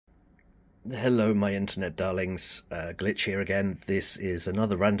Hello my internet darlings, Glitch here again. This is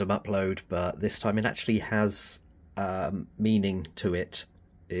another random upload, but this time it actually has meaning to it.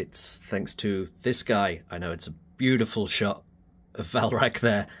 It's thanks to this guy. I know it's a beautiful shot of Valrak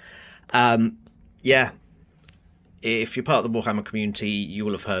there. Yeah, if you're part of the Warhammer community, you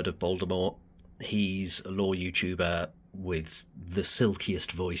will have heard of Baldermort. He's a lore YouTuber with the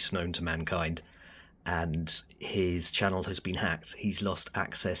silkiest voice known to mankind, and his channel has been hacked. He's lost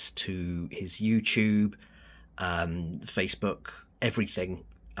access to his YouTube, Facebook, everything.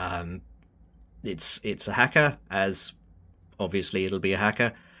 It's a hacker, as obviously it'll be a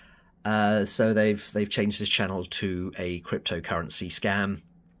hacker. So they've changed his channel to a cryptocurrency scam.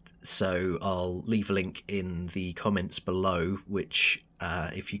 So I'll leave a link in the comments below, which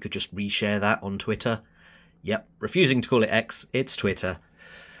if you could just reshare that on Twitter. Yep, refusing to call it X, it's Twitter.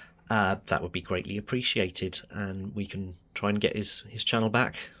 That would be greatly appreciated, and we can try and get his channel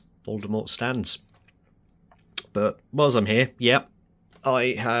back. BALDERMORT STANDS. But whilst I'm here, yep,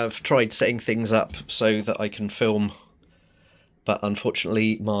 I have tried setting things up so that I can film, but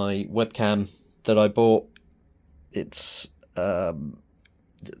unfortunately my webcam that I bought, it's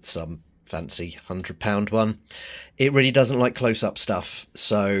some fancy £100 one. It really doesn't like close-up stuff,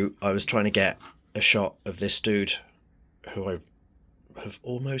 so I was trying to get a shot of this dude who I have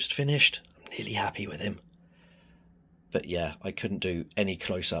almost finished. I'm nearly happy with him, but yeah, I couldn't do any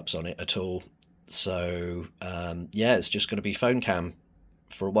close-ups on it at all. So yeah, it's just going to be phone cam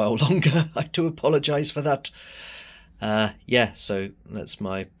for a while longer. I do apologise for that. Yeah, so that's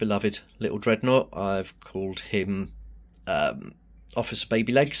my beloved little dreadnought. I've called him Officer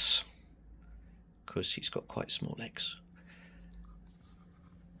Baby Legs because he's got quite small legs.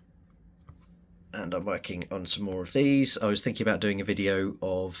 And I'm working on some more of these. I was thinking about doing a video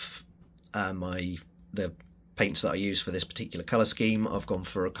of the paints that I use for this particular colour scheme. I've gone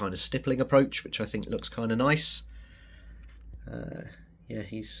for a kind of stippling approach, which I think looks kind of nice. Yeah,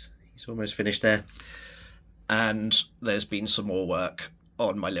 he's almost finished there. And there's been some more work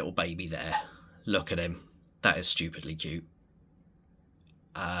on my little baby there. Look at him. That is stupidly cute.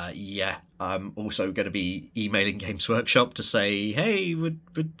 Yeah, I'm also going to be emailing Games Workshop to say, hey, would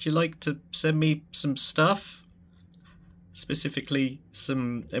you like to send me some stuff? Specifically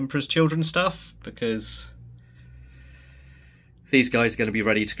some Emperor's Children stuff, because these guys are going to be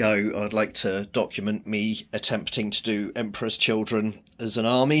ready to go. I'd like to document me attempting to do Emperor's Children as an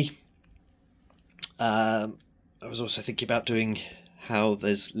army. I was also thinking about doing how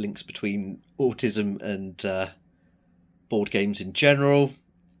there's links between autism and board games in general,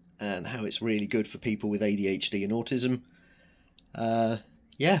 and how it's really good for people with ADHD and autism.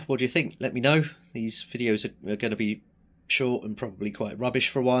 Yeah, what do you think? Let me know. These videos are going to be short and probably quite rubbish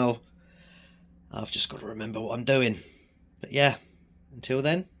for a while. I've just got to remember what I'm doing. But yeah, until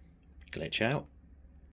then, glitch out.